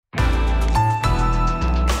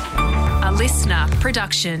listener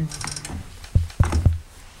production.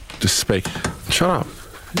 Just speak. Shut up.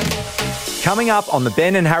 Coming up on the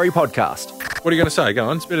Ben and Harry podcast. What are you going to say? Go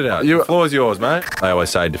on, spit it out. The floor's yours, mate. They always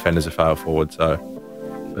say defenders are fail forward, so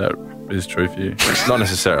That is true for you. not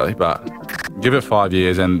necessarily, but Give it 5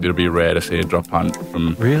 years and it'll be rare to see a drop punt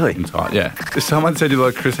from Really? inside. Yeah. If someone said you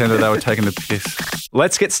like Chris Henry, they were taking the piss.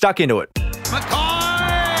 Let's get stuck into it.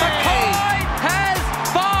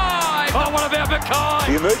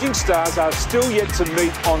 The emerging stars are still yet to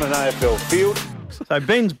meet on an AFL field. So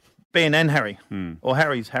Ben's Ben and Harry, or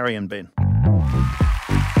Harry's Harry and Ben.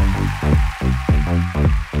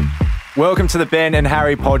 Welcome to the Ben and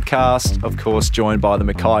Harry podcast. Of course, joined by the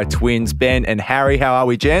Mackay twins, Ben and Harry. How are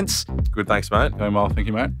we, gents? good, thanks, mate. Going well, thank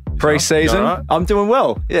you, mate. Pre-season. You all right? I'm doing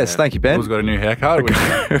well. Yes, thank you, Ben. Paul's got a new haircut, which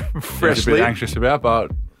I'm a Freshly. bit anxious about,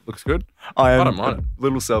 but looks good. I am I don't mind it. a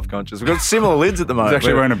little self-conscious. We've got similar lids at the He's moment.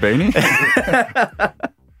 actually wearing a beanie.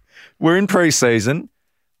 We're in pre-season.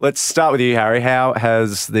 Let's start with you, Harry. How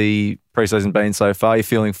has the pre-season been so far? You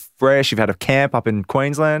feeling fresh? You've had a camp up in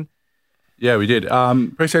Queensland? Yeah, we did.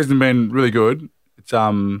 Pre-season's been really good. It's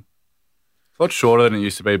a lot shorter than it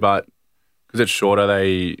used to be, but because it's shorter,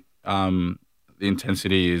 the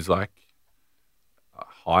intensity is like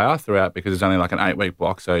higher throughout because it's only like an 8-week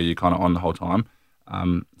block, so you're kind of on the whole time.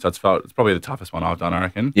 So it's probably the toughest one I've done, I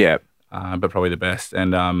reckon. Yeah. But probably the best.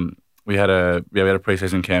 And we had a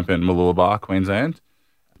pre-season camp in Mooloolaba, Queensland,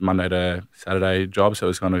 Monday to Saturday job, so it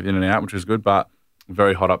was kind of in and out, which was good, but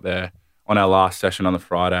very hot up there. On our last session on the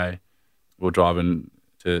Friday, we were driving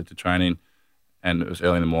to training, and it was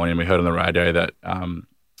early in the morning. We heard on the radio that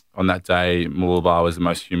on that day, Mooloolaba was the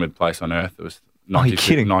most humid place on earth. It was Are you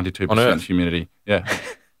kidding? 92% humidity. Yeah.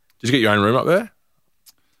 Did you get your own room up there?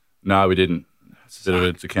 No, we didn't.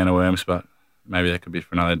 It's a can of worms, but maybe that could be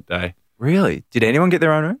for another day. Really? Did anyone get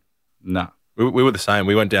their own room? No. We were the same.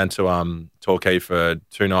 We went down to Torquay for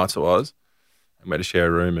 2 nights, it was, and we had to share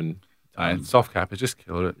a room. And Soft cap has just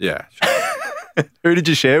killed it. yeah, Who did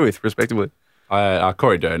you share with, respectively?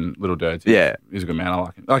 Corey Durden, Little Durds. Yeah. He's a good man. I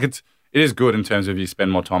like him. Like it is good in terms of you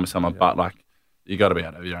spend more time with someone, but like you got to be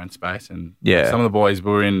out of your own space. And Yeah. some of the boys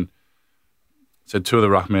were in. So 2 of the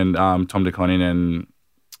ruckmen, Tom DeConning and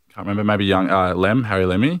can't remember, maybe young Harry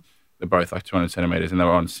Lemmy. They're both like 200 centimeters, and they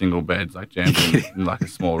were on single beds, like jammed in like a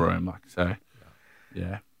small room. Like so,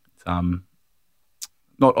 yeah. It's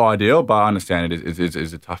not ideal, but I understand it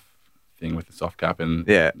is a tough thing with the soft cap, and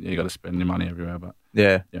Yeah. you got to spend your money everywhere. But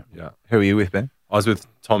Yeah. yeah. Who are you with, Ben? I was with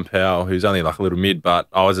Tom Powell, who's only like a little mid, but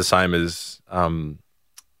I was the same as the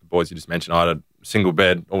boys you just mentioned. I had a single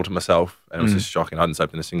bed all to myself, and it was just shocking. I hadn't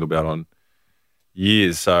slept in a single bed on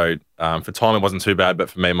years. So for Tom, it wasn't too bad, but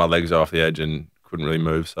for me, my legs are off the edge and couldn't really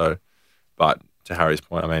move. So, but to Harry's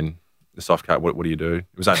point, I mean, the soft cap, what do you do? It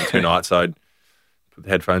was only 2 nights, so I'd put the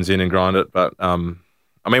headphones in and grind it. But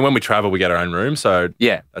I mean, when we travel, we get our own room, so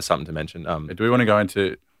Yeah. that's something to mention. do we want to go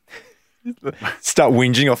into Start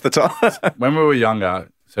whinging off the top. when we were younger?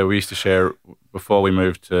 So we used to share before we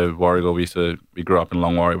moved to Warragul. We grew up in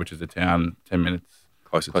Long Warri, which is a town 10 minutes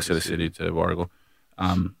closer to the city to Warragul.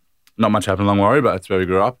 Not much happened in Long Warri, but that's where we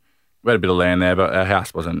grew up. We had a bit of land there, but our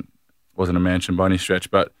house wasn't a mansion by any stretch.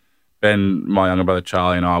 But Ben, my younger brother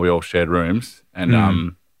Charlie, and I, we all shared rooms,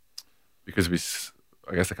 and because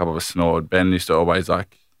I guess a couple of us snored. Ben used to always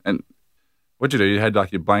and what'd you do? You had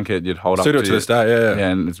like your blanket, you'd hold Still up do it to this day, yeah.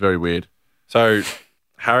 and it's very weird. So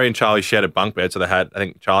Harry and Charlie shared a bunk bed. So they had, I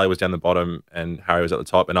think Charlie was down the bottom and Harry was at the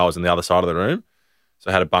top, and I was on the other side of the room. So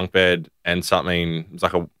I had a bunk bed and something. It was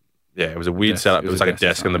like it was a weird Desk. setup. It It was was a like a desk or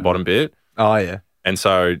desk in the something. bottom bit. Oh, yeah. And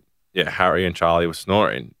so, yeah, Harry and Charlie were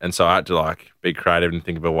snoring. And so I had to like be creative and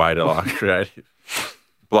think of a way to like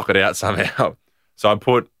block it out somehow. So I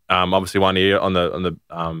put obviously one ear on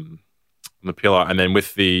the pillow, and then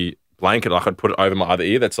with the blanket, like I'd put it over my other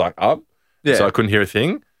ear that's like up. Yeah. So I couldn't hear a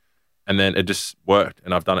thing. And then it just worked,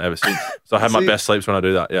 and I've done it ever since. So I have my See- best sleeps when I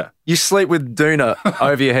do that, yeah. You sleep with Doona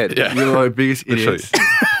over your head. Yeah. You're the biggest Literally. idiots.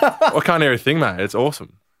 I can't hear a thing, mate. It's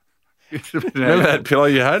awesome. Remember that pillow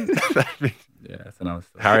you had? Yeah, that's another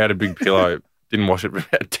story. Harry had a big pillow, didn't wash it for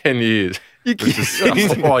about 10 years. You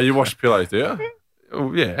kidding? Oh, you wash pillows, do you?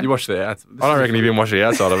 Oh, yeah. You wash the outside. I don't reckon he even washed the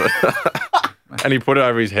outside of it. And he put it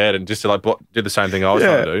over his head and just to like did the same thing I was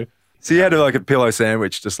trying to do. So you had like a pillow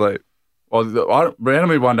sandwich to sleep. Well,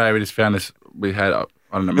 randomly one day we just found this. We had, I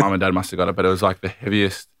don't know, mum and dad must have got it, but it was like the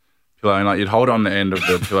heaviest pillow. And like you'd hold on the end of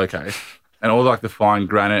the pillowcase and all like the fine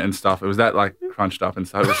granite and stuff. It was that like crunched up and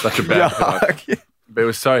stuff. It was such a bad pillow. But it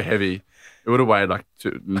was so heavy. It would have weighed like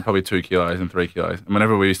probably 2 kilos and 3 kilos. And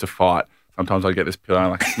whenever we used to fight, sometimes I'd get this pillow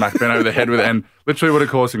and like smack Ben over the head with it, and literally would have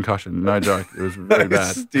caused concussion. No joke. It was very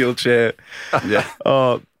bad. Steel chair. Yeah.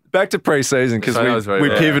 Oh, Back to pre-season because So that was very we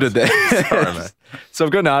bad. pivoted there. Sorry, mate. So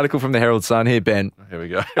I've got an article from the Herald Sun here, Ben. Here we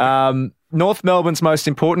go. North Melbourne's most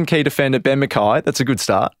important key defender, Ben Mackay. That's a good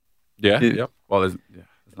start. Yeah. Yeah. Yep. Well, there's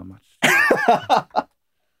not much.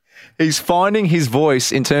 He's finding his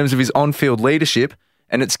voice in terms of his on-field leadership,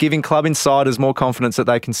 and it's giving club insiders more confidence that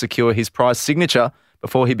they can secure his prize signature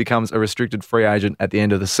before he becomes a restricted free agent at the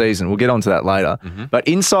end of the season. We'll get onto that later. But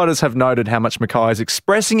insiders have noted how much Mackay is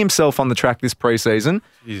expressing himself on the track this preseason,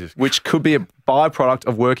 Jesus. which could be a byproduct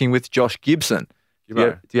of working with Josh Gibson.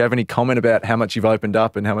 Do you have any comment about how much you've opened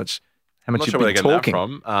up and how much I'm not you've sure where been they're talking?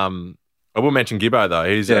 getting that from. I will mention Gibbo though.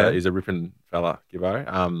 He's a ripping fella,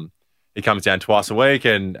 Gibbo. He comes down twice a week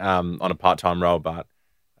and on a part-time role, but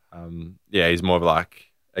he's more of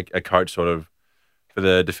like a coach sort of for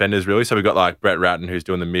the defenders really. So we've got like Brett Ratton who's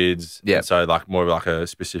doing the mids. Yeah. So like more of like a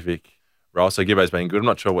specific role. So Gibbo's been good. I'm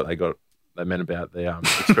not sure what they meant about the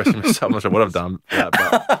expressing myself. I'm not sure what I've done for that,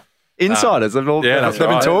 but Insiders, they've that's been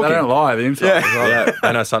right. talking. They don't lie. The inside. yeah,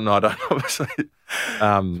 they know something I don't obviously.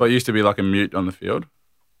 So it used to be like a mute on the field.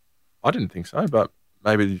 I didn't think so, but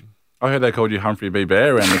maybe I heard they called you Humphrey B.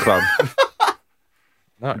 Bear around the club.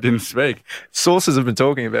 no. You didn't speak. Sources have been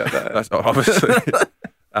talking about that. That's obviously.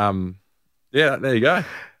 There you go.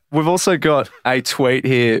 We've also got a tweet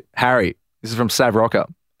here, Harry. This is from Sav Rocker.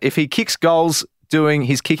 If he kicks goals doing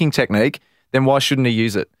his kicking technique, then why shouldn't he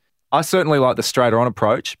use it? I certainly like the straighter on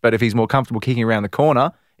approach, but if he's more comfortable kicking around the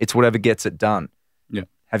corner, it's whatever gets it done. Yeah.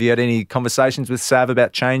 Have you had any conversations with Sav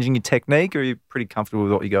about changing your technique, or are you pretty comfortable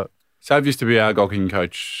with what you got? Sav used to be our goal kicking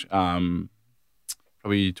coach,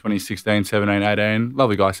 probably 2016, 17, 18.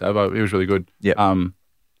 Lovely guy, Sav. He was really good. Yeah. So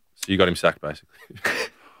you got him sacked basically.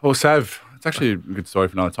 Well, Sav, it's actually a good story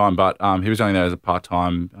for another time, but he was only there as a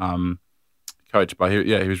part-time coach, but he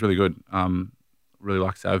was really good. Really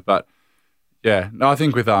like Sav. But, I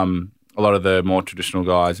think with a lot of the more traditional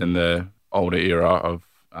guys in the older era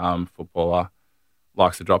of footballer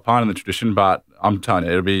likes the drop punt and the tradition, but I'm telling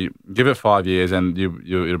you, give it 5 years and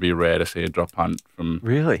it'll be rare to see a drop punt from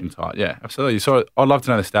Really? inside. Yeah, absolutely. So I'd love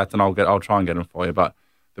to know the stats, and I'll try and get them for you. But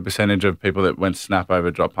the percentage of people that went snap over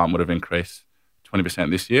drop punt would have increased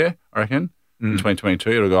 20% this year, I reckon. In 2022,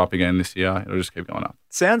 it'll go up again this year. It'll just keep going up.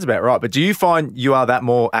 Sounds about right. But do you find you are that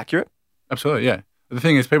more accurate? Absolutely, yeah. The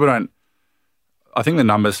thing is, people don't. I think the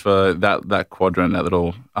numbers for that quadrant, that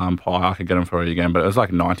little pie, I could get them for you again, but it was like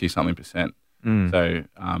 90-something%. So,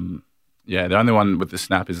 the only one with the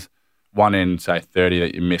snap is one in, say, 30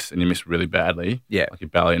 that you miss, and you miss really badly. Yeah. Like you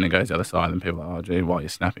belly and it goes the other side, and people are like, oh, gee, why are you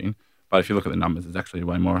snapping? But if you look at the numbers, it's actually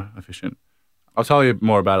way more efficient. I'll tell you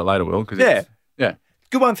more about it later, Will. Yeah.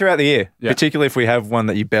 Good one throughout the year, Yeah. particularly if we have one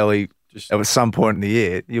that you belly at some point in the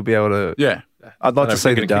year. You'll be able to. Yeah. I'd like to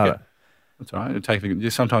see the data. That's all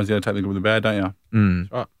right. Sometimes you got to take the good with the bad, don't you?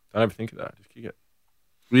 That's right. Don't ever think of that. Just kick it.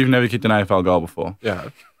 You've never kicked an AFL goal before? Yeah, I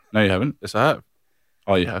have. No, you haven't? Yes, I have.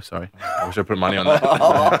 Oh, you have, sorry. I wish I put money on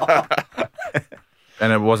that.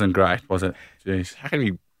 And it wasn't great, was it? Jeez. How can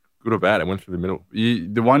you be good or bad? It went through the middle.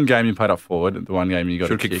 The one game you played up forward, the one game you got Should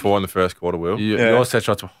to have kick. kicked 4 in the first quarter, Will. Your set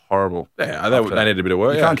shots were horrible. Yeah, they needed a bit of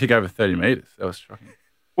work. You can't kick over 30 metres. That was shocking.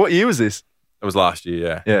 What year was this? It was last year,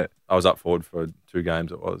 yeah. Yeah. I was up forward for 2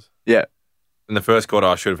 games, it was. Yeah. In the first quarter,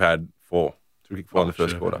 I should have had 4. Should have kicked 4 in the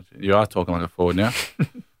first quarter. You are talking like a forward now.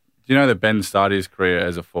 Do you know that Ben started his career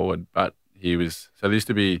as a forward, but he was... So there used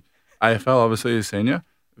to be AFL, obviously, as senior,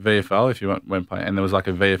 VFL, if you went playing, and there was like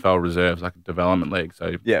a VFL reserves, like a development league,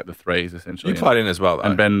 so the threes, essentially. You played in as well, though.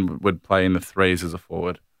 And Ben would play in the threes as a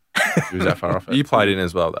forward. He was that far off it. You played in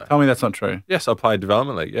as well, though. Tell me that's not true. Yes, I played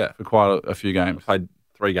development league, yeah. For quite a few games. I played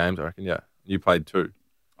 3 games, I reckon, yeah. You played 2.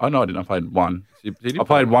 Oh, no, I didn't. I played 1. So I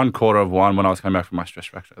played 1 quarter of 1 when I was coming back from my stress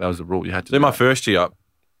fracture. That was the rule. You had to do my first year,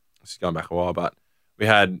 this is going back a while, but we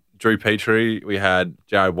had Drew Petrie, we had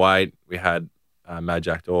Jared Waite, we had Mad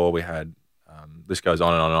Jack Dorr, we had, this goes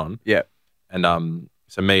on and on and on. Yeah. And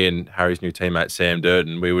so me and Harry's new teammate, Sam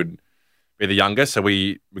Durden, we would be the youngest. So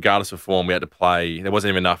we, regardless of form, we had to play. There wasn't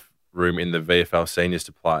even enough room in the VFL seniors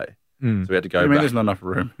to play. So we had to go What do you mean back. there's not enough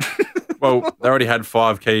room? Well, they already had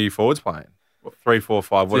 5 key forwards playing. 3, 4, 5,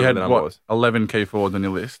 So you whatever had, the number was. 11 key forwards on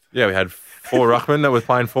your list? Yeah, we had 4 ruckmen that were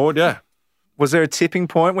playing forward, yeah. Was there a tipping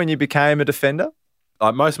point when you became a defender?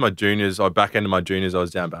 Like most of my juniors, back end of my juniors, I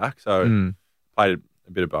was down back. So played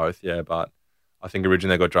a bit of both, yeah. But I think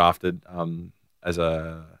originally I got drafted as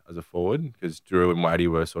a forward because Drew and Wadey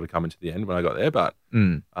were sort of coming to the end when I got there. But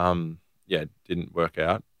it didn't work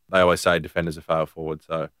out. They always say defenders are fail forward,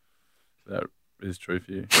 so That is true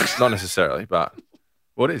for you. not necessarily. But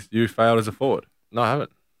What is? You failed as a forward? no, I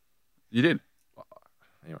haven't. You did?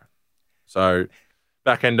 Anyway, so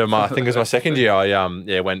back end of my, I think it was my second year.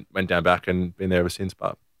 I went down back and been there ever since.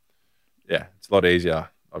 But Yeah, it's a lot easier.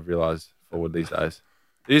 I've realised forward these days.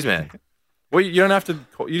 It is, man. Well, you don't have to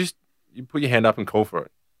call. You put your hand up and call for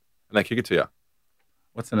it, and they kick it to you.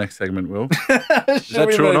 What's the next segment, Will? Is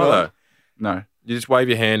that true or not, though? No. You just wave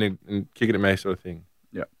your hand and kick it at me, sort of thing.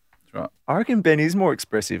 Yeah, that's right. I reckon Ben is more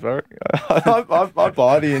expressive. I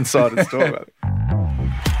buy the insider story about it.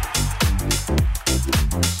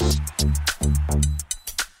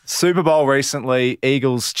 Super Bowl recently,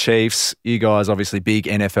 Eagles, Chiefs. You guys obviously big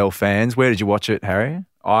NFL fans. Where did you watch it, Harry?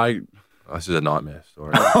 This is a nightmare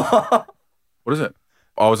story. What is it?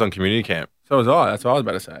 I was on community camp. So was I. That's what I was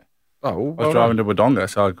about to say. Oh, well, I was driving to Wodonga,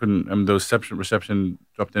 so I couldn't. There was reception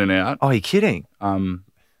dropped in and out. Oh, you're kidding? And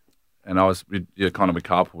I was we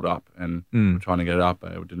car pulled up and we were trying to get it up,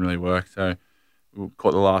 but it didn't really work. So we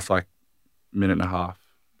caught the last minute and a half.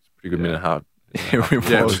 It's a pretty good minute and a half.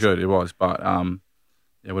 It was good. It was, but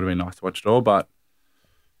it would have been nice to watch it all, but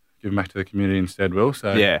give them back to the community instead, Will.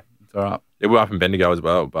 So yeah, it's all right. Yeah, we were up in Bendigo as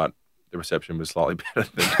well, but the reception was slightly better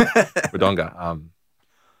than Wodonga.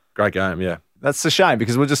 Great game, yeah. That's a shame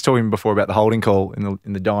because we were just talking before about the holding call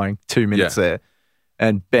in the dying 2 minutes there.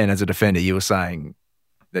 And Ben, as a defender, you were saying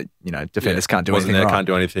that defenders can't do anything. Can't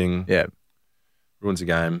do anything. Yeah, ruins the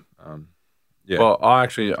game. Yeah. Well, I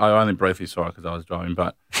only briefly saw it because I was driving,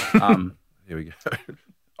 but here we go.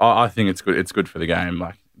 I think it's good. It's good for the game.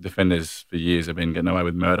 Like defenders for years have been getting away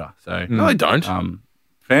with murder. So no, they don't.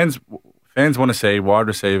 Fans want to see wide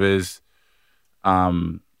receivers,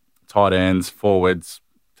 tight ends, forwards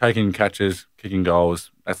taking catches, kicking goals.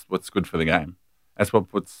 That's what's good for the game. That's what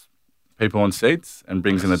puts people on seats and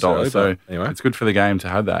brings in the dollars. So anyway, it's good for the game to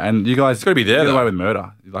have that. And you guys, it's got to be there. Get away with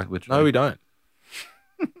murder, literally. No, we don't.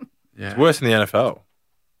 Yeah. It's worse than the NFL.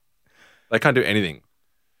 They can't do anything.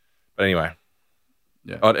 But anyway,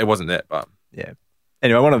 it wasn't there. But yeah.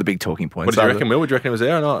 Anyway, one of the big talking points. What did you reckon, Will? Would you reckon it was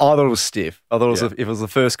there or not? I thought it was stiff. I thought if it was the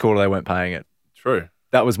first quarter, they weren't paying it. True.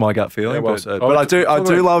 That was my gut feeling. Yeah, well but said. I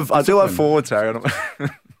do love forwards, Harry.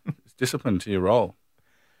 It's discipline to your role.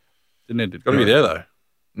 Didn't it? It's got to be there though.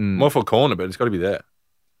 More for a corner, but it's got to be there.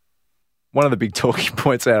 One of the big talking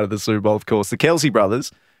points out of the Super Bowl, of course, the Kelsey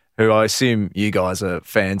brothers, who I assume you guys are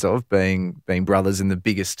fans of, being brothers in the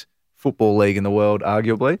biggest football league in the world,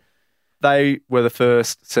 arguably. They were the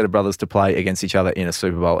first set of brothers to play against each other in a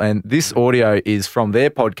Super Bowl. And this audio is from their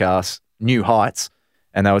podcast, New Heights.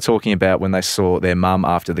 And they were talking about when they saw their mum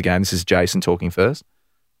after the game. This is Jason talking first.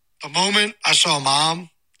 The moment I saw Mom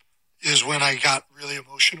is when I got really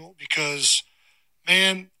emotional because,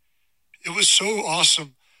 man, it was so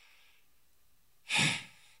awesome.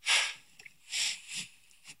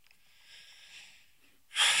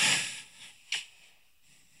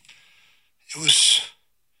 It was...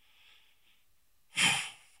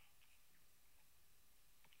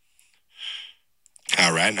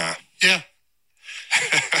 All right now. Yeah.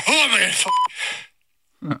 Oh,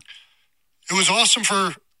 man. It was awesome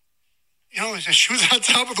for, she was on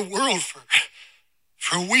top of the world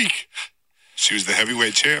for a week. She was the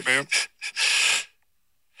heavyweight champ, man.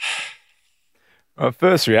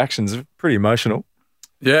 First reactions are pretty emotional.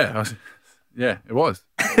 Yeah. It was.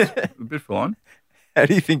 A bit full on. How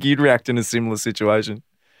do you think you'd react in a similar situation?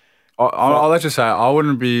 I'll let you say, I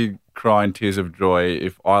wouldn't be crying tears of joy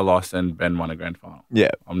if I lost and Ben won a grand final. Yeah.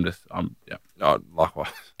 Oh, likewise.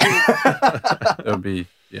 It would be,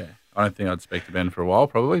 I don't think I'd speak to Ben for a while,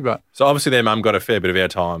 probably, but. So obviously their mum got a fair bit of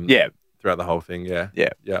airtime. Yeah. Throughout the whole thing, yeah.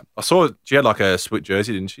 Yeah. I saw she had a split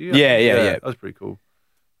jersey, didn't she? Yeah. That was pretty cool.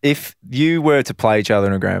 If you were to play each other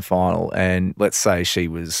in a grand final and let's say she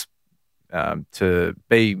was to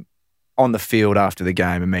be on the field after the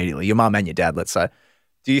game immediately, your mum and your dad, let's say,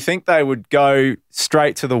 do you think they would go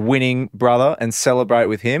straight to the winning brother and celebrate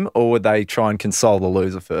with him, or would they try and console the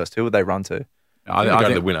loser first? Who would they run to? I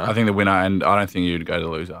think the winner. I think the winner, and I don't think you'd go to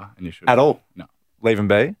the loser, and you should. At all? No. Leave them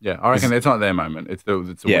be? Yeah, I reckon it's not their moment. It's the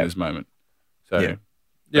winner's moment. So I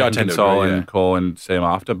tend to console agree, and call and see them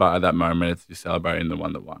after, but at that moment, it's just celebrating the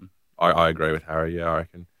one that won. I agree with Harry. Yeah, I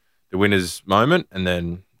reckon the winner's moment, and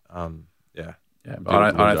then but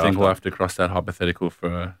I don't think we'll have to cross that hypothetical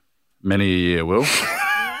for many a year, Will.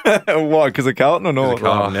 Why? Because of Carlton or not?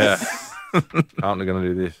 Carlton, yeah. Carlton are going to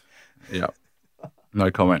do this. Yeah. No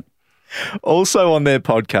comment. Also on their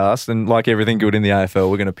podcast, and like everything good in the AFL,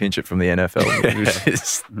 we're going to pinch it from the NFL, which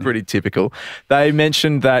is pretty typical. They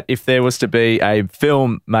mentioned that if there was to be a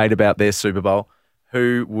film made about their Super Bowl,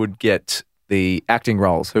 who would get the acting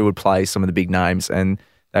roles, who would play some of the big names, and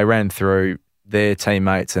they ran through their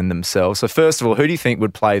teammates and themselves. So first of all, who do you think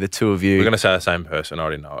would play the two of you? We're going to say the same person. I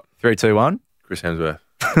already know it. 3, 2, 1. Chris Hemsworth.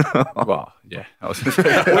 Well, yeah. I was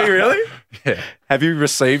Were you really? Yeah. Have you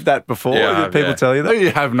received that before? Yeah, Did people yeah. tell you No, that?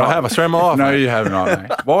 you have not. I have. I swear on my life. No, mate. you have not,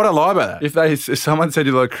 mate. Why would I lie about that? If someone said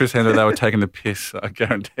you look like Chris Hemsworth, they were taking the piss. I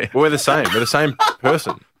guarantee. Well, we're the same. We're the same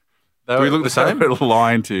person. They Do we look the same? They were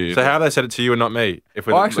lying to you. So how have they said it to you and not me? If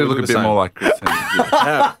we I actually look a the bit same? more like Chris Hemsworth.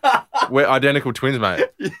 How? We're identical twins, mate.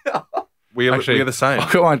 We're the same.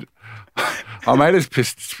 I made a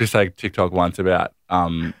piss take TikTok once about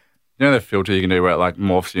you know the filter you can do where it like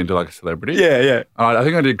morphs you into like a celebrity. Yeah. I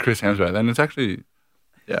think I did Chris Hemsworth, and it's actually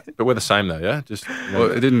But we're the same though, yeah? Just well,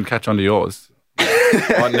 it didn't catch on to yours.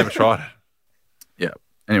 I never tried it. Yeah.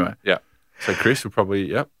 Anyway, Yeah. So Chris will probably,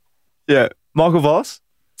 yep. Yeah. Michael Voss?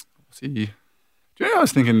 see. Do you know what I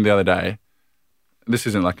was thinking the other day? This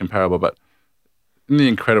isn't like comparable, but in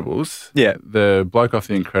The Incredibles, Yeah. the bloke off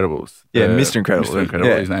The Incredibles, Yeah, Mr. Incredible. Mr. Incredible,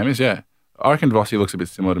 Yeah. his name is, yeah. I reckon Vossi looks a bit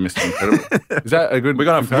similar to Mr. Incredible. Is that a good We're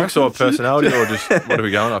going for looks or personality or just what are we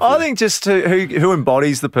going after? I think just who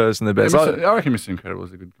embodies the person the best. I reckon Mr. Incredible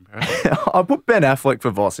is a good comparison. I put Ben Affleck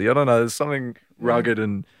for Vossi. I don't know. There's something rugged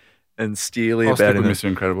and steely I'll about stick with him. Mr.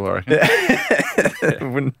 Incredible, I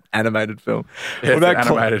reckon. An animated film. Yeah, what about it's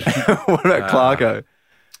animated. what about Clarko?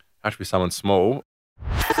 Has to be someone small.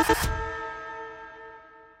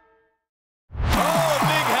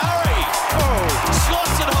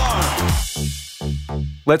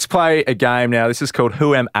 Let's play a game now. This is called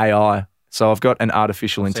Who Am AI? So I've got an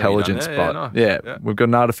artificial Seen you done intelligence that. bot. Yeah, nice. Yeah. We've got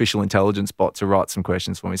an artificial intelligence bot to write some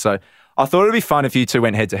questions for me. So I thought it'd be fun if you two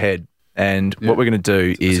went head to head. And what we're going to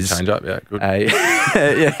do is change up, yeah, good.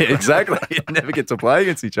 yeah, exactly. You never get to play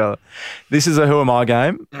against each other. This is a Who Am I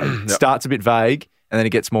game. It starts a bit vague, and then it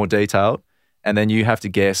gets more detailed, and then you have to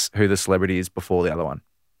guess who the celebrity is before the other one.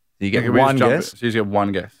 You get Can we one just jump guess. it? So you get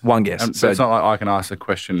one guess. One guess. So it's not like I can ask a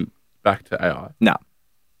question back to AI.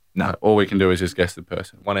 No, All we can do is just guess the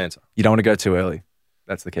person. One answer. you don't want to go too early.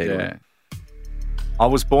 That's the key. to Yeah. it. I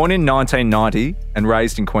was born in 1990 and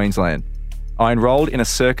raised in Queensland. I enrolled in a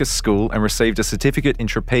circus school and received a certificate in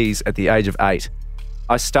trapeze at the age of 8.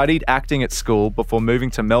 I studied acting at school before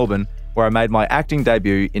moving to Melbourne, where I made my acting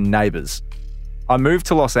debut in Neighbours. I moved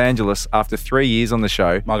to Los Angeles after 3 years on the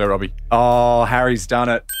show. Margot Robbie. Oh, Harry's done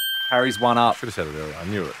it. Harry's one up. Should have said it earlier. I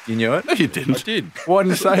knew it. You knew it? No, you didn't. I did. Why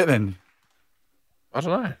didn't you say it then? I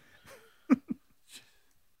don't know.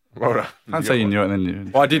 Well done. Can't say you knew it and then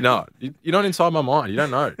you. Well, I did not. You're not inside my mind. You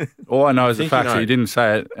don't know. All I know is the think you fact know. that you didn't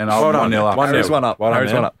say it, and I'm Well done. 1-0 up. 1-0. Harry's one up. Well done,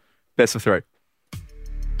 Harry's man. one up. Best of 3.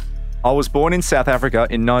 I was born in South Africa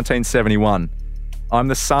in 1971. I'm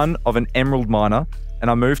the son of an emerald miner,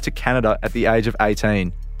 and I moved to Canada at the age of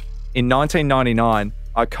 18. In 1999,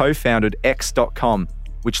 I co-founded X.com,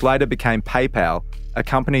 which later became PayPal, a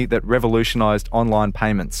company that revolutionized online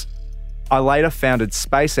payments. I later founded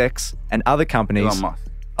SpaceX and other companies. Elon Musk.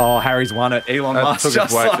 Oh, Harry's won it. Elon That Musk. took us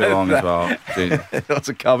just way like too long that. as well. Jeez. That's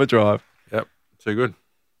a cover drive. Yep. Too good.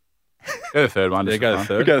 Go the third one. Yeah, just go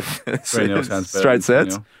for the fun. third. Go 3-0 sounds better. straight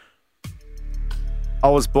sets. 3-0. I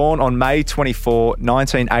was born on May 24,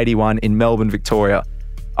 1981 in Melbourne, Victoria.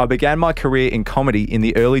 I began my career in comedy in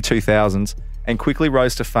the early 2000s and quickly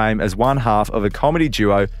rose to fame as one half of a comedy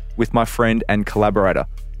duo with my friend and collaborator.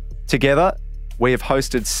 Together, we have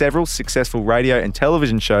hosted several successful radio and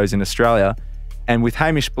television shows in Australia, and with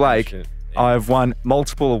Hamish Blake, Shit. I have won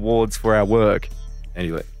multiple awards for our work.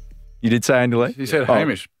 Andy Lee. You did say Andy Lee? You said Oh,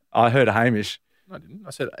 Hamish. I heard Hamish. No, I didn't. I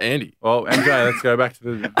said Andy. Well, MJ, let's go back to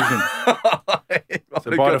the division.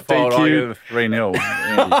 So by default, I get a 3-0.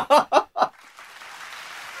 Andy.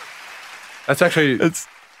 That's actually It's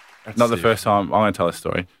not the first time. I'm going to tell a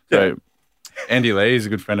story. So, Andy Lee is a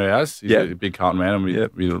good friend of ours. He's Yeah. a big Carlton man, and we Yeah.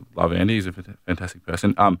 really love Andy. He's a fantastic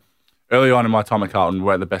person. Early on in my time at Carlton, we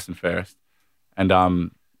were at the best and fairest, and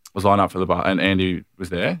was lined up for the bar, and Andy was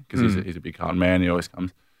there because he's a big Carlton man. He always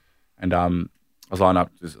comes, and I was lined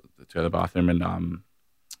up to go to the bathroom, and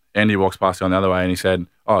Andy walks past me on the other way, and he said,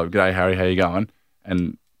 "Oh, g'day, Harry, how you going?"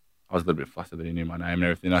 And I was a little bit flustered that he knew my name and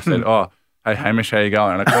everything. I said, "Oh, hey, Hamish, how you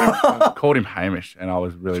going?" And I called him Hamish, and I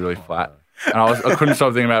was really, really flat. And I couldn't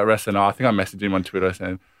stop thinking about it the rest of the night. I think I messaged him on Twitter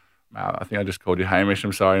saying, "Mate, I think I just called you Hamish.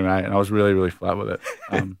 I'm sorry, mate." And I was really, really flat with it.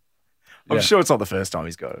 I'm Yeah. sure it's not the first time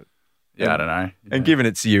he's got it. Yeah, I don't know. Yeah. And given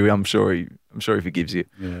it's you, I'm sure he forgives you.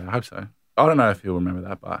 Yeah, I hope so. I don't know if he'll remember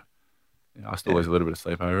that, but I still lose a little bit of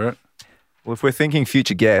sleep over it. Well, if we're thinking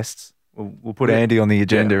future guests, we'll put Andy on the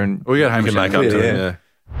agenda and We got You Hamish can make in up there. to Yeah, it.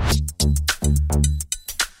 Yeah.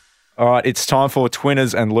 All right, it's time for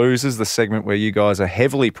Twinners and Losers, the segment where you guys are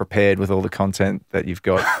heavily prepared with all the content that you've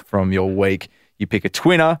got from your week. You pick a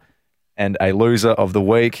twinner, and a loser of the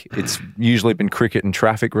week. It's usually been cricket and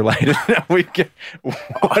traffic related.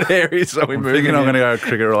 What areas are we I'm moving? thinking I'm going to go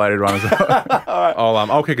cricket related one as well.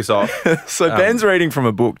 I'll kick us off. So Ben's reading from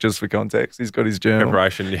a book, just for context. He's got his journal.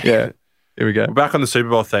 Preparation. Yeah. Here we go. We're back on the Super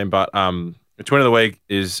Bowl theme, but the twin of the week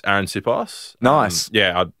is Aaron Sipos. Nice.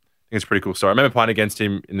 I think it's a pretty cool story. I remember playing against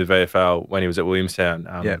him in the VFL when he was at Williamstown.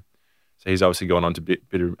 So he's obviously gone on to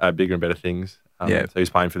bigger and better things. So he's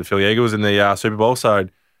playing for the Philly Eagles in the Super Bowl. So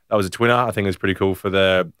that was a twinner. I think it was pretty cool for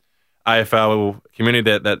the AFL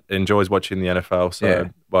community that enjoys watching the NFL. So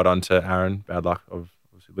well done to Aaron. Bad luck of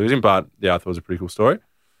obviously losing, but I thought it was a pretty cool story.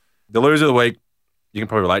 The loser of the week, you can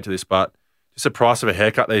probably relate to this, but just the price of a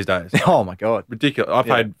haircut these days. Oh my God. Ridiculous. I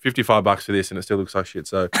paid $55 for this and it still looks like shit.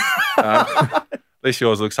 So at least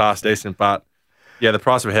yours looks half decent. But the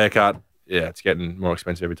price of a haircut, it's getting more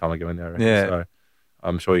expensive every time I go in there. I reckon. Yeah. So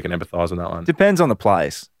I'm sure you can empathise on that one. Depends on the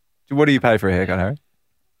place. What do you pay for a haircut, Harry?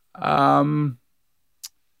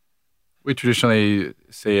 We traditionally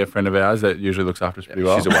see a friend of ours that usually looks after us pretty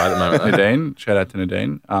well. She's away at the moment. Nadine. Shout out to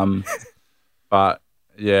Nadine. But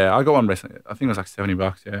I got one recently. I think it was like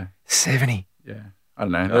 $70. Yeah. 70. Yeah. I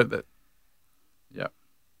don't know.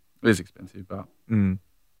 It is expensive, but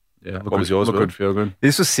What was yours? Look good, feel good.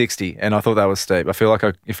 This was 60, and I thought that was steep. I feel like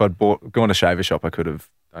if I'd gone to Shaver Shop, I could have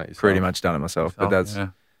pretty much done it myself. But that's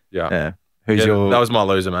yeah. Who's your? That was my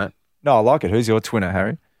loser, mate. No, I like it. Who's your twinner,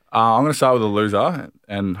 Harry? I'm going to start with a loser,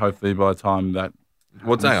 and hopefully by the time that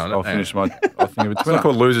I'll finish my. I'll think of a It's twinner. not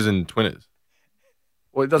called losers and twinners.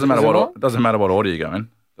 Well, it doesn't matter what order you're going,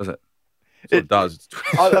 does it? It does.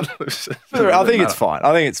 I think it's fine.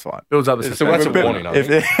 I think it's fine. Builds up the So that's a warning. I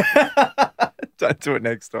think. Don't do it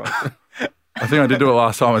next time. I think I did do it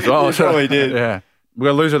last time as well. You probably did. Yeah. We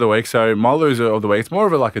got loser of the week. So my loser of the week, it's more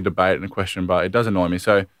of a debate and a question, but it does annoy me.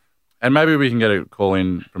 So, and maybe we can get a call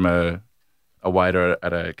in from a waiter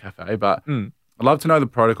at a cafe, but I'd love to know the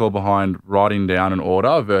protocol behind writing down an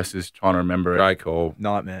order versus trying to remember it. Great call.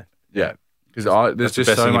 Nightmare. Yeah. Because That's there's the just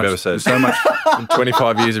best so thing much. you've ever said. There's so much. In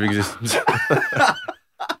 25 years of existence.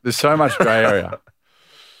 There's so much grey area.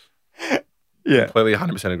 Yeah. Completely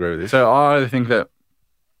 100% agree with this. So I think that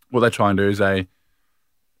what they try and do is I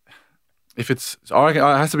reckon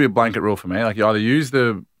it has to be a blanket rule for me. Like you either use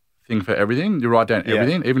the thing for everything, you write down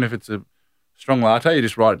everything, even if it's a strong latte, you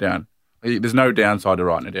just write it down. There's no downside to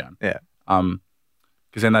writing it down. Yeah.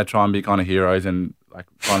 Because then they try and be kind of heroes and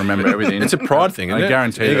try and remember everything. It's a pride thing, isn't I it?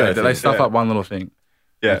 guarantee Ego that they thing, stuff up one little thing.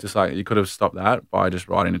 Yeah. It's just like you could have stopped that by just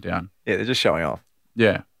writing it down. Yeah, they're just showing off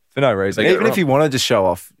Yeah. for no reason. They get it Even if wrong. you want to just show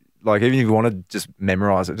off, even if you want to just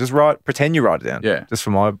memorize it, just pretend you write it down. Yeah. Just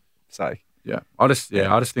for my sake. Yeah. I just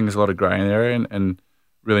think there's a lot of grey in the area and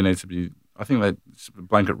really needs to be, I think that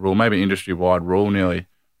blanket rule, maybe industry-wide rule nearly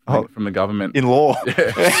from the government. In law.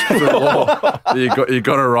 The law. You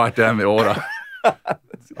got to write down the order.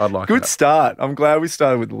 I'd like Good that. start. I'm glad we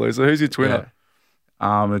started with the loser. Who's your twinner?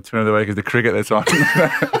 The twin of the week is the cricket that's on.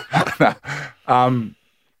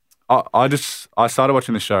 I started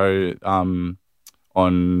watching the show it's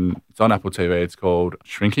on Apple TV. It's called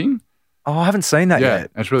Shrinking. Oh, I haven't seen that yet.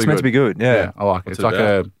 It's really meant to be good. Yeah. I like it. What's It's it like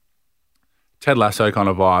about? a Ted Lasso kind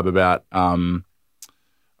of vibe about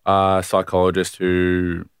a psychologist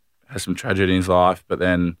who has some tragedy in his life, but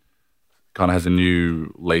then kind of has a new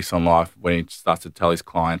lease on life when he starts to tell his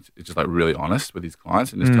clients. It's just really honest with his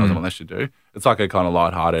clients and just tells them what they should do. It's like a kind of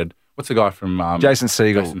lighthearted. What's the guy from Jason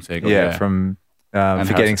Segel. Jason Segel, Yeah, from And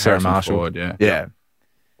Forgetting Sarah Harrison Marshall. Ford, yeah. Yeah.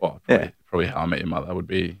 Well, probably How I Met Your Mother would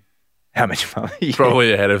be How much money? Yeah.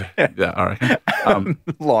 probably ahead of yeah, I reckon.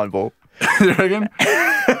 Line ball. You reckon?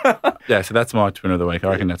 Yeah, so that's my twin of the week. I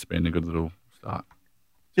reckon that's been a good little start.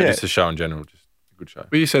 So Yeah. just a show in general, just a good show.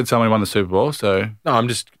 Well, you said somebody won the Super Bowl, so No, I'm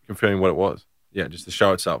just confirming what it was. Yeah, just the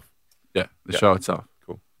show itself. yeah, the show itself.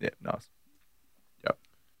 Cool. Yeah, nice.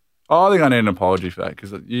 Oh, I think I need an apology for that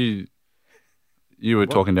because you were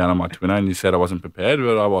talking down on my twinner and you said I wasn't prepared,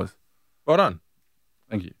 but I was. Well done.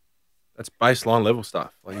 Thank you. That's baseline level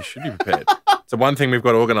stuff. You should be prepared. It's the one thing we've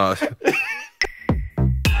got to organise. Taken by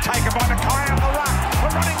Nakai on the run. A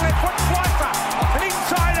running left foot slicer. An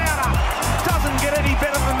inside outer. Doesn't get any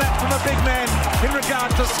better than that from a big man in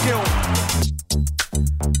regard to skill.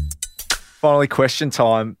 Finally, question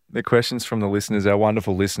time. The questions from the listeners, our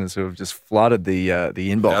wonderful listeners who have just flooded the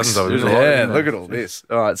inbox. Thousands of them. There's a lot, Yeah, isn't there? look at all this.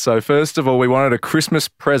 All right, so first of all, we wanted a Christmas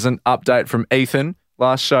present update from Ethan.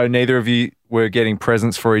 Last show, neither of you were getting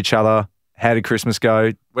presents for each other. How did Christmas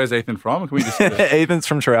go? Where's Ethan from? Can we just Ethan's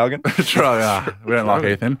from Traralgon. try? We don't like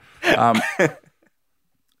Ethan.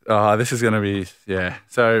 This is going to be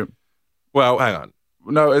So Well, hang on.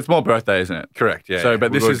 no, it's more birthday, isn't it? Correct, yeah. So,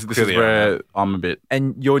 but We've this is clearly where I'm a bit.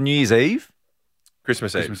 And your New Year's Eve?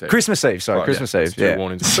 Christmas Eve. Christmas Eve, sorry, Right, Christmas yeah. Eve. It's 2 Yeah.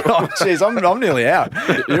 warnings. Oh, jeez, I'm nearly out.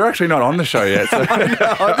 You're actually not on the show yet. So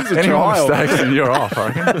This is a any more trial. mistakes and you're off, I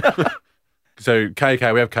reckon. So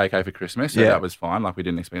KK, we have KK for Christmas, so Yeah. that was fine. Like we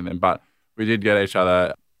didn't expect them, but we did get each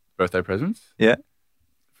other birthday presents. Yeah.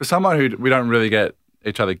 For someone who we don't really get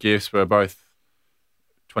each other gifts, we're both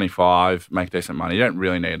 25, make decent money. You don't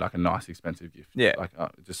really need like a nice, expensive gift. Yeah. Like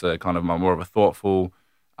just a kind of more of a thoughtful,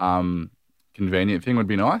 convenient thing would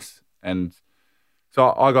be nice. And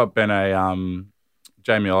so I got Ben a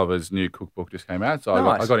Jamie Oliver's new cookbook just came out, so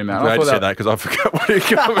Nice. I got him that. I'm glad I you thought said that because I forgot what it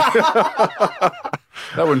got.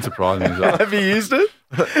 that wouldn't surprise me as well. Have you used it?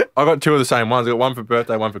 I got 2 of the same ones. I got one for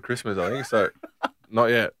birthday, one for Christmas, I think. So not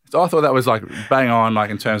yet. So I thought that was like bang on, like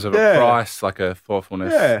in terms of Yeah. a price, like a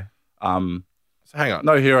thoughtfulness. Yeah. So hang on.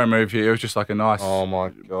 No hero move here. It was just like a nice Oh my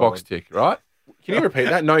god. box tick, right? Can you repeat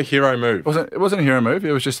that? No hero move. It wasn't a hero move.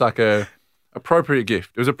 It was just like a appropriate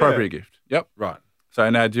gift. It was an appropriate gift. Yep. Right. So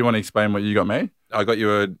now, do you want to explain what you got me I got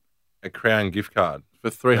you a Crown gift card. for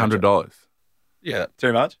 $300? Yeah.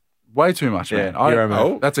 Too much? Way too much, man. hero move.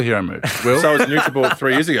 Oh. That's a hero move. Will So it was Nutriball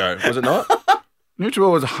 3 years ago, was it not?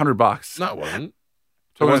 Nutriball was $100. No, it wasn't. It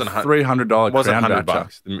Talking wasn't a $300 It wasn't Crown $100.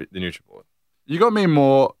 voucher. The Nutriball. You got me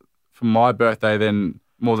more for my birthday than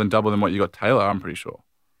more than double than what you got Taylor. I'm pretty sure.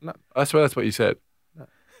 No. I swear that's what you said.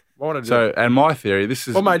 Why would I do So, and my theory, this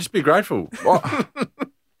is well, mate, just be grateful. yeah,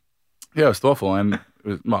 it was thoughtful, and it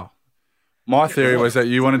was well. My theory was that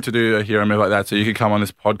you wanted to do a hero move like that so you could come on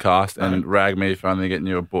this podcast and rag me for only getting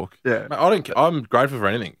you a book. Yeah. Mate, I don't. I'm grateful for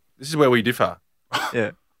anything. This is where we differ.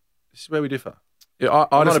 Yeah. This is where we differ. Yeah,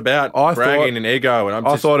 I'm not about bragging and ego, and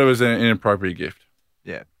I thought it was an inappropriate gift.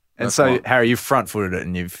 Yeah. And That's so, fine. Harry, you front-footed it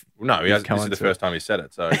and you've... no. He has, come this is the onto first time he said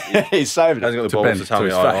it, so he He's saved it. hasn't got the To balls Ben, to tell to me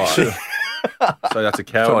his I face. lied. So that's a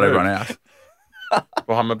coward. Told move. everyone else.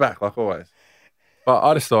 Behind my back, like always. But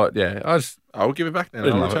I just thought, I'll give it back then. I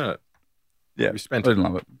didn't I'll love return it. Yeah. Have you spent I it? didn't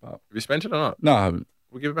love it. But Have you spent it or not? no, I haven't.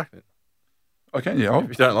 We'll give it back then. Okay, yeah. If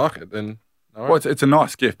you don't like it, then all right. Well, it's a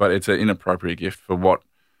nice gift, but it's an inappropriate gift for what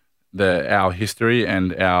our history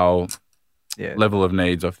and our Yeah. level of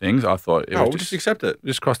needs of things. I thought it No, was we'll just accept it.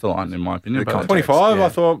 just crossed the line, in my opinion. The But context. 25, yeah. I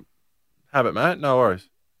thought, have it, mate. No worries.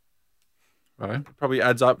 right. Probably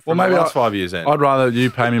adds up for Well, the maybe last 5 years then. I'd rather you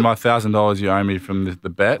pay me my $1,000 you owe me from the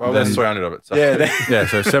bet. well, than, there's 300 of it. So. Yeah. yeah,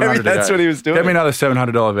 so 700 That's what he was doing. Get me another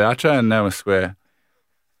 $700 voucher and now we're square.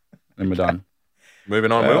 Then we're done.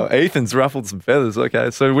 Moving on, Well, Will. Ethan's ruffled some feathers.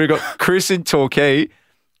 Okay, so we've got Chris in Torquay.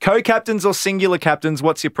 Co-captains or singular captains,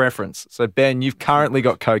 what's your preference? So, Ben, you've currently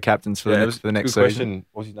got co-captains for, Yeah, the next good season. question.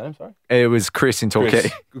 What's his name? Sorry. It was Chris in Torquay.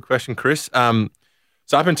 Chris. Good question, Chris.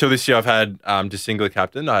 So up until this year, I've had just singular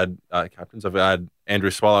captain. I had captains. I've had Andrew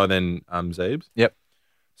Swallow, then Zeebs. Yep.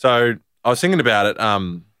 So I was thinking about it,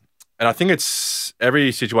 and I think it's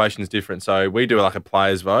every situation is different. So we do like a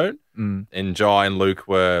players vote, and Jai and Luke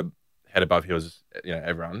were head above heels.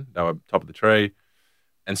 Everyone they were top of the tree,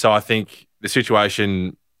 and so I think the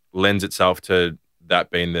situation lends itself to that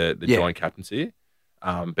being the joint captaincy.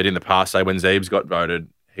 But in the past, say when Zeebs got voted,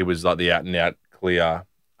 he was like the out and out clear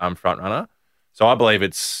front runner. So I believe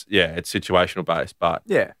it's situational based, but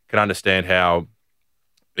Yeah. can understand how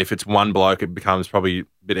if it's one bloke, it becomes probably a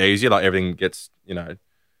bit easier. Like everything gets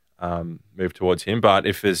moved towards him. But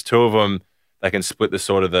if there's 2 of them, they can split the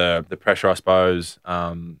sort of the pressure, I suppose.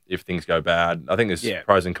 If things go bad, I think there's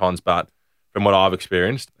pros and cons. But from what I've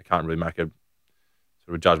experienced, I can't really make a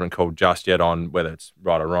sort of judgment call just yet on whether it's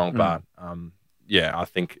right or wrong. But I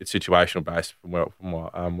think it's situational based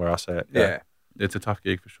from where I see it. Yeah. It's a tough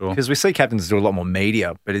gig for sure. Because we see captains do a lot more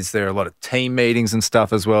media, but is there a lot of team meetings and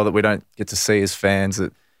stuff as well that we don't get to see as fans?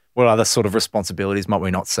 What other sort of responsibilities might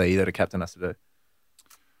we not see that a captain has to do?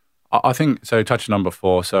 I think, so touching on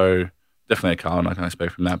before, so definitely a Carl, I'm not going to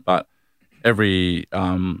speak from that, but every,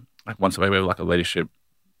 like once a week we have like a leadership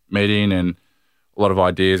meeting and a lot of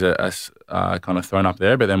ideas are kind of thrown up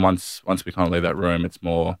there, but then once we kind of leave that room, it's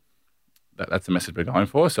more, that's the message we're going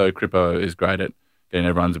for. So Crippo is great at getting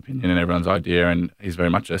everyone's opinion and everyone's idea, and he's very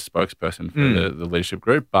much a spokesperson for the leadership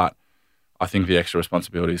group, but I think the extra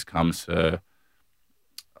responsibilities comes to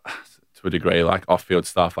a degree, like off-field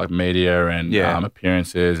stuff, like media and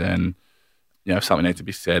appearances, and if something needs to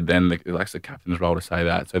be said, then it's the captain's role to say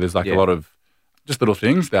that. So there's like a lot of just little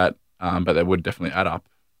things that, but that would definitely add up.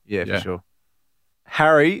 Yeah, for sure.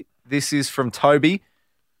 Harry, this is from Toby.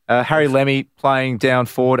 Harry Lemmy playing down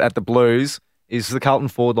forward at the Blues. Is the Carlton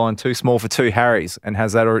forward line too small for 2 Harrys? And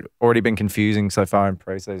has that already been confusing so far in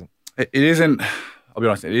pre-season? It isn't, I'll be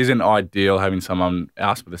honest, it isn't ideal having someone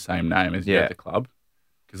else with the same name as you at the club.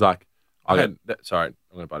 Because like, sorry,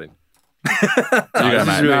 I'm going to butt in. You go,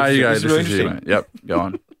 mate. No, you go. This is you, mate. Yep, go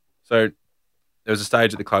on. So there was a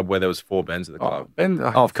stage at the club where there was 4 Bens at the club. Ben,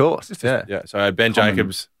 Oh, of course. Yeah. Yeah, so I had Ben Common.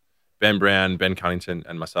 Jacobs, Ben Brown, Ben Cunnington,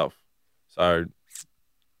 and myself. So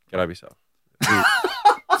get over yourself.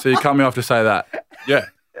 So you cut me off to say that. Yeah,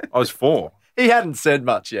 I was 4. He hadn't said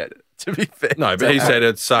much yet, to be fair. No, but he said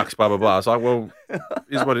it sucks, blah, blah, blah. I was like, well,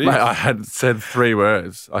 here's what it is. Mate, I had said 3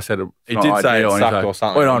 words. I said He did say it sucked or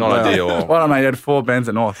something, not ideal. Well, mate, you had 4 Bens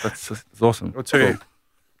at North. That's awesome. Or 2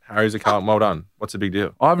 Harry's at Carlton. Well done. What's the big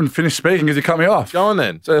deal? I haven't finished speaking because you cut me off. Go on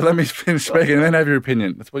then. So let me finish speaking and then have your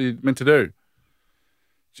opinion. That's what you're meant to do.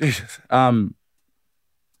 Jesus.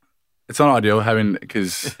 It's not ideal having,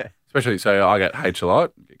 because especially, so I get H a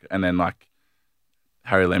lot, and then like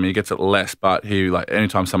Harry Lemmy gets it less, but he, like,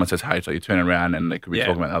 anytime someone says H, like, you turn around and they could be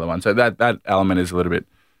talking about the other one. So that element is a little bit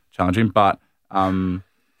challenging. But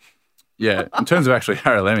yeah, in terms of actually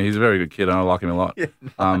Harry Lemmy, he's a very good kid and I like him a lot. Yeah,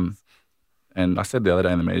 nice. And I said the other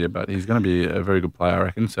day in the media, but he's going to be a very good player, I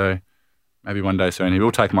reckon. So maybe one day soon he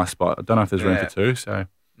will take my spot. I don't know if there's room for 2, so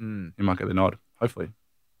he might get the nod, hopefully.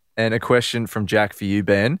 And a question from Jack for you,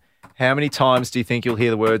 Ben. How many times do you think you'll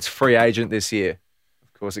hear the words free agent this year?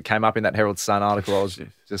 Of course, it came up in that Herald Sun article I was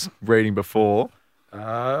just reading before.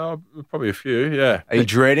 Probably a few, yeah. Are you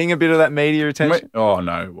dreading a bit of that media attention? Oh,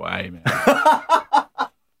 no way, man.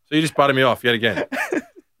 So you just butted me off yet again.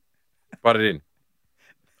 Butted in.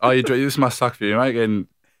 Oh, this must suck for you, mate. And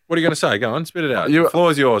What are you going to say? Go on, spit it out. The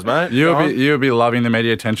floor's yours, mate. you'll be loving the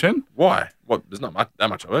media attention. Why? What? There's not that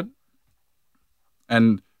much of it.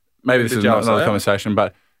 And maybe this Did is you another say? conversation,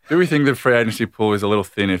 but do we think the free agency pool is a little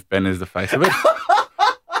thin if Ben is the face of it?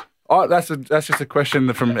 Oh, that's just a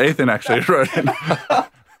question from Ethan actually wrote in.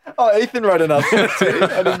 Oh, Ethan wrote another one too.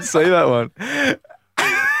 I didn't see that one.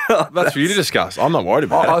 That's for you to discuss. I'm not worried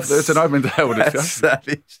about it. It's an open table That's discussion.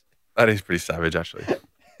 savage. That is pretty savage, actually.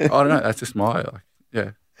 I don't know. That's just my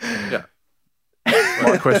yeah.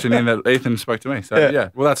 My question in that Ethan spoke to me. So yeah.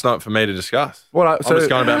 Well, that's not for me to discuss. Well, I'm just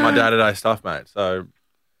going about my day-to-day stuff, mate. So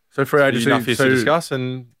free agency. enough for you to discuss,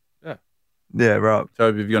 and Yeah, right. So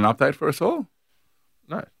have you got an update for us all?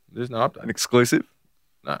 no, there's no update. An exclusive?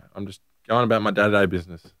 No, I'm just going about my day-to-day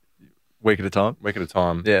business, Week at a time? week at a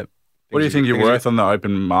time. Yeah. What do you think you're things are- worth on the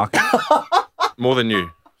open market? More than you.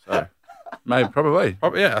 So Maybe, probably.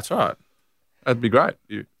 probably, yeah, that's right. That'd be great.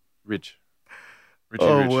 You rich, rich.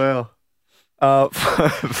 wow.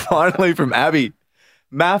 Finally from Abby.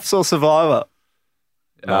 Maths or Survivor?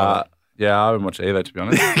 Yeah, I haven't watched either, to be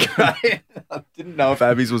honest. I didn't know if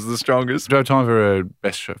Abby's was the strongest. Do you have time for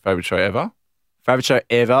a favourite show ever? Favourite show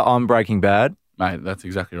ever? I'm Breaking Bad. Mate, that's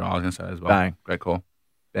exactly right. I was going to say that as well. Bang. Great call.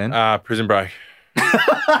 Ben? Prison Break.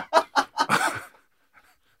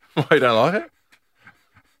 Why, you don't like it?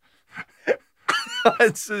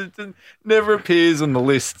 It never appears on the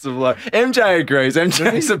lists of like MJ agrees.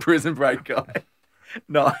 MJ's a Prison Break guy.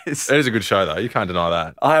 Nice. It is a good show, though. You can't deny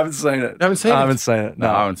that. I haven't seen it. haven't seen I it? haven't seen it. No,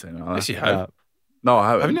 No, I haven't seen it. Yes, you have. No, I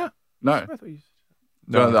haven't. Haven't you? No. I thought you.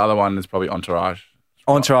 The other one is probably Entourage.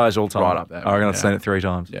 Entourage all time. Right up there. I reckon I've Yeah. seen it 3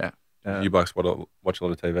 times. Yeah. You blokes watch a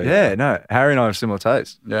lot of TV. Yeah, no. Harry and I have similar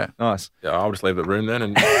tastes. Yeah. Nice. Yeah, I'll just leave the room then.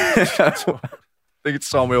 And I think it's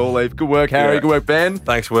time we all leave. Good work, Harry. Yeah. Good work, Ben.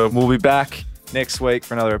 thanks, Will. We'll be back next week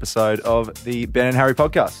for another episode of the Ben and Harry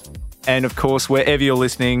podcast. And of course, wherever you're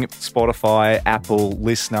listening, Spotify, Apple,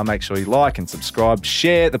 Listener, make sure you like and subscribe,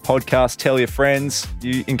 share the podcast, tell your friends.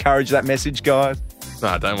 You encourage that message, guys.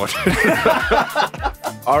 No, don't watch it.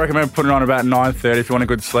 I recommend putting it on about 9:30 if you want a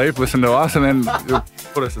good sleep. Listen to us and then you'll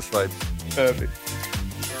put us to sleep. Perfect.